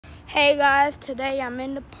Hey guys, today I'm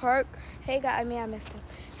in the park. Hey guys, I missed him.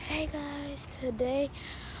 Hey guys, today,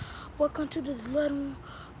 welcome to this little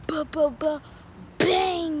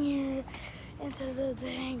banger into the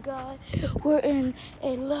thing, guys. We're in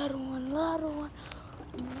a little one,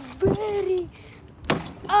 ready.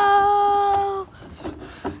 Oh,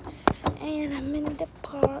 and I'm in the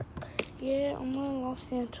park. Yeah, I'm in Los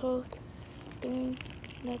Santos. Doing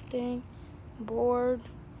nothing, bored,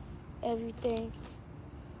 everything.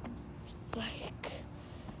 Like,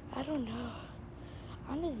 I don't know.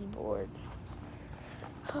 I'm just bored.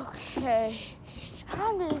 Okay.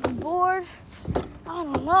 I'm just bored. I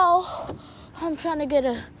don't know. I'm trying to get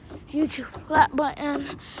a YouTube like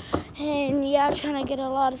button. And yeah, trying to get a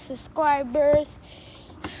lot of subscribers.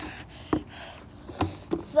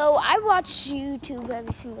 So I watch YouTube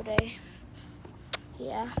every single day.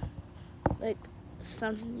 Yeah. Like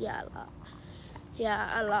a lot.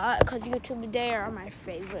 Yeah, a lot. Because YouTube today are my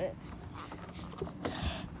favorite.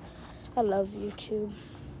 I love YouTube.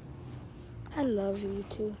 I love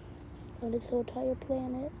YouTube. But it's so tired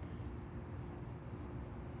playing it.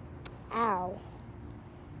 Ow.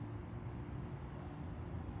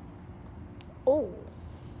 Oh.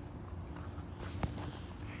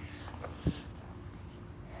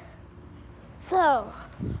 So,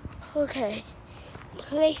 okay.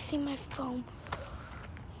 Placing my phone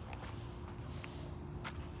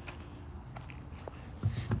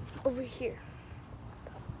over here.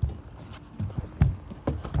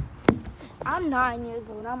 I'm 9 years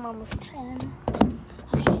old. I'm almost 10.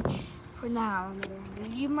 Okay. For now, I'm going to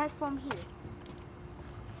leave my phone here.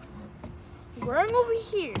 Going over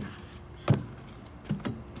here.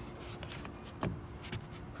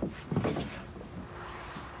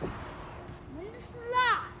 In the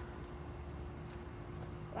slide.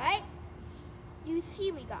 Right? You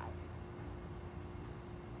see me, guys.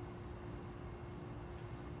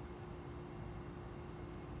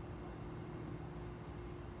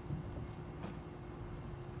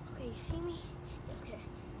 Okay, you see me? Okay.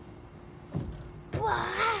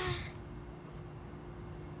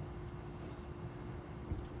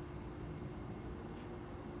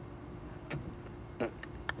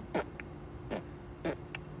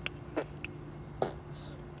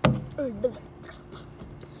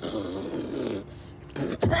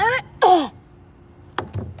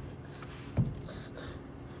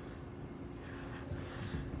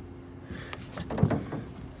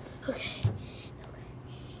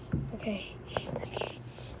 Okay.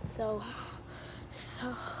 So,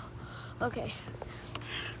 okay.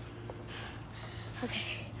 Okay.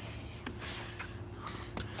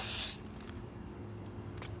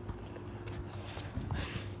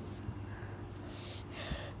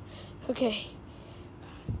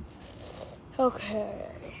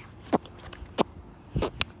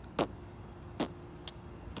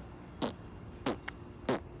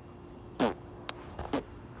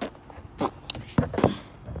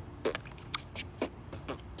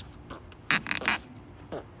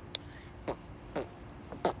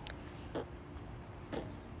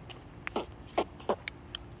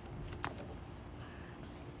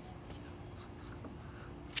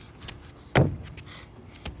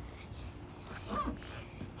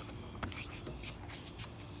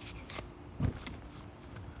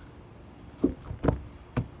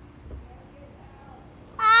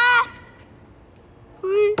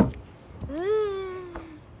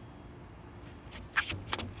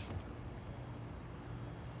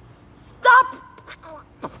 Stop!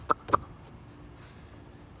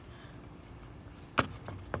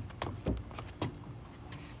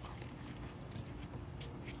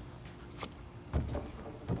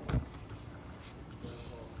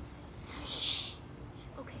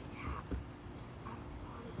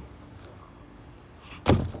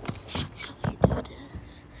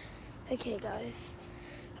 Okay, guys.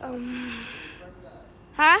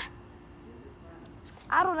 Huh?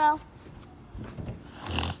 I don't know.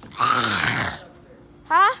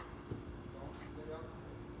 Huh?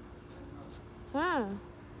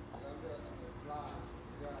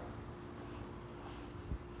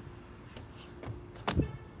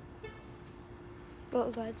 Oh,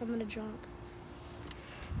 guys, I'm gonna jump.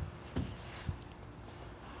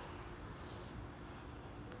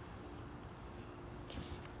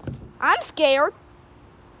 I'm scared.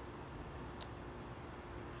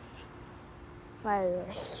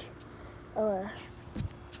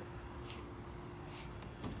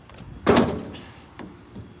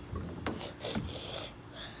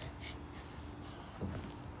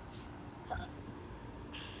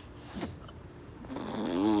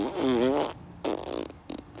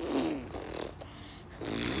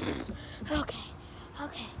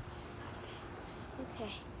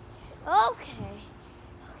 Okay. Okay.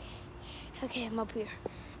 Okay, I'm up here.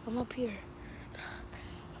 I'm up here.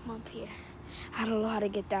 I don't know how to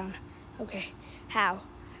get down. Okay, how?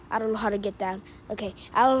 I don't know how to get down. Okay,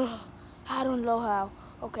 I don't know how.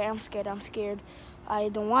 Okay, I'm scared. I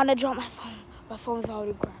don't want to drop my phone. My phone's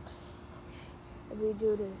already cracked. If we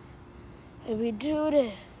do this.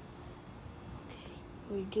 Okay,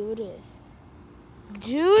 we do this.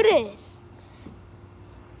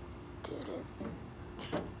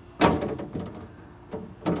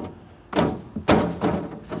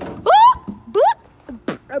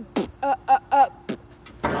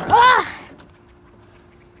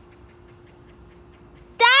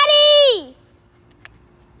 Daddy!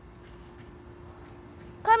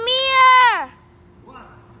 Come here! What?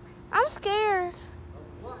 I'm scared.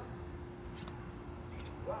 What?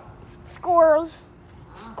 What? Squirrels.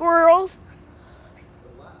 Squirrels.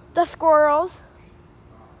 What? The squirrels.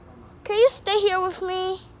 Oh, come on. Can you stay here with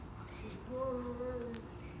me?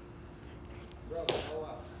 Bro, go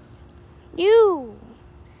up. You.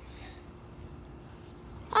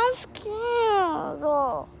 I'm scared.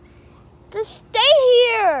 Just stay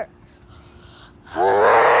here.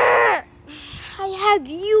 I have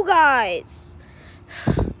you guys.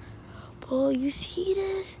 Bro, you see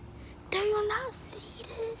this? Do you not see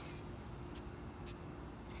this?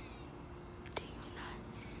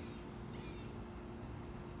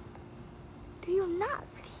 Do you not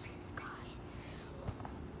see this, guys?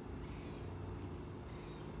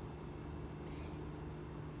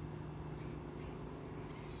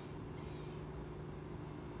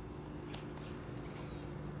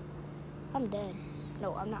 I'm dead.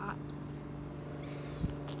 No, I'm not.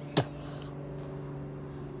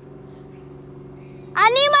 I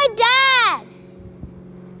need my dad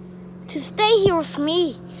to stay here with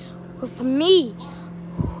me.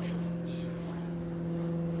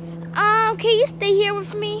 Can you stay here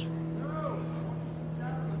with me? No!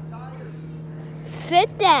 I'm tired.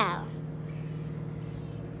 Sit down.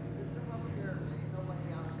 Come up here. There ain't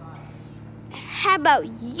nobody outside. How about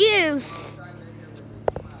you? Sit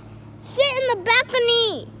in the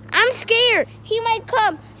balcony. I'm scared. He might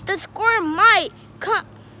come. The squirrel might come.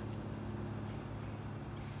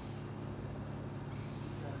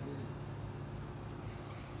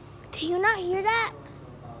 Do you not hear that?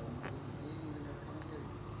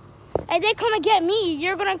 If they come and get me,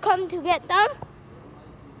 you're gonna come to get them?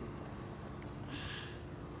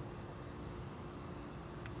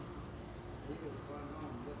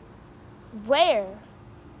 Where?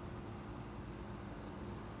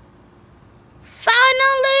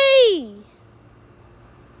 Finally!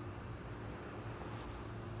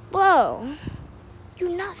 Whoa. You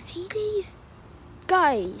not see these?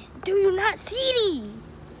 Guys, do you not see these?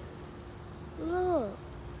 Look.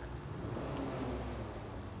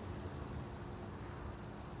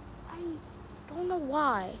 I don't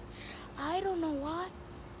know why.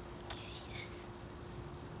 I see this.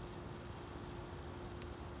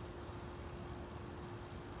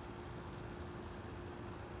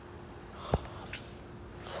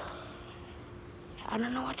 I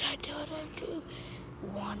don't know what to do.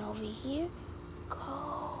 One over here.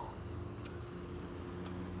 Go.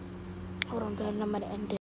 Hold on, then I'm gonna end it.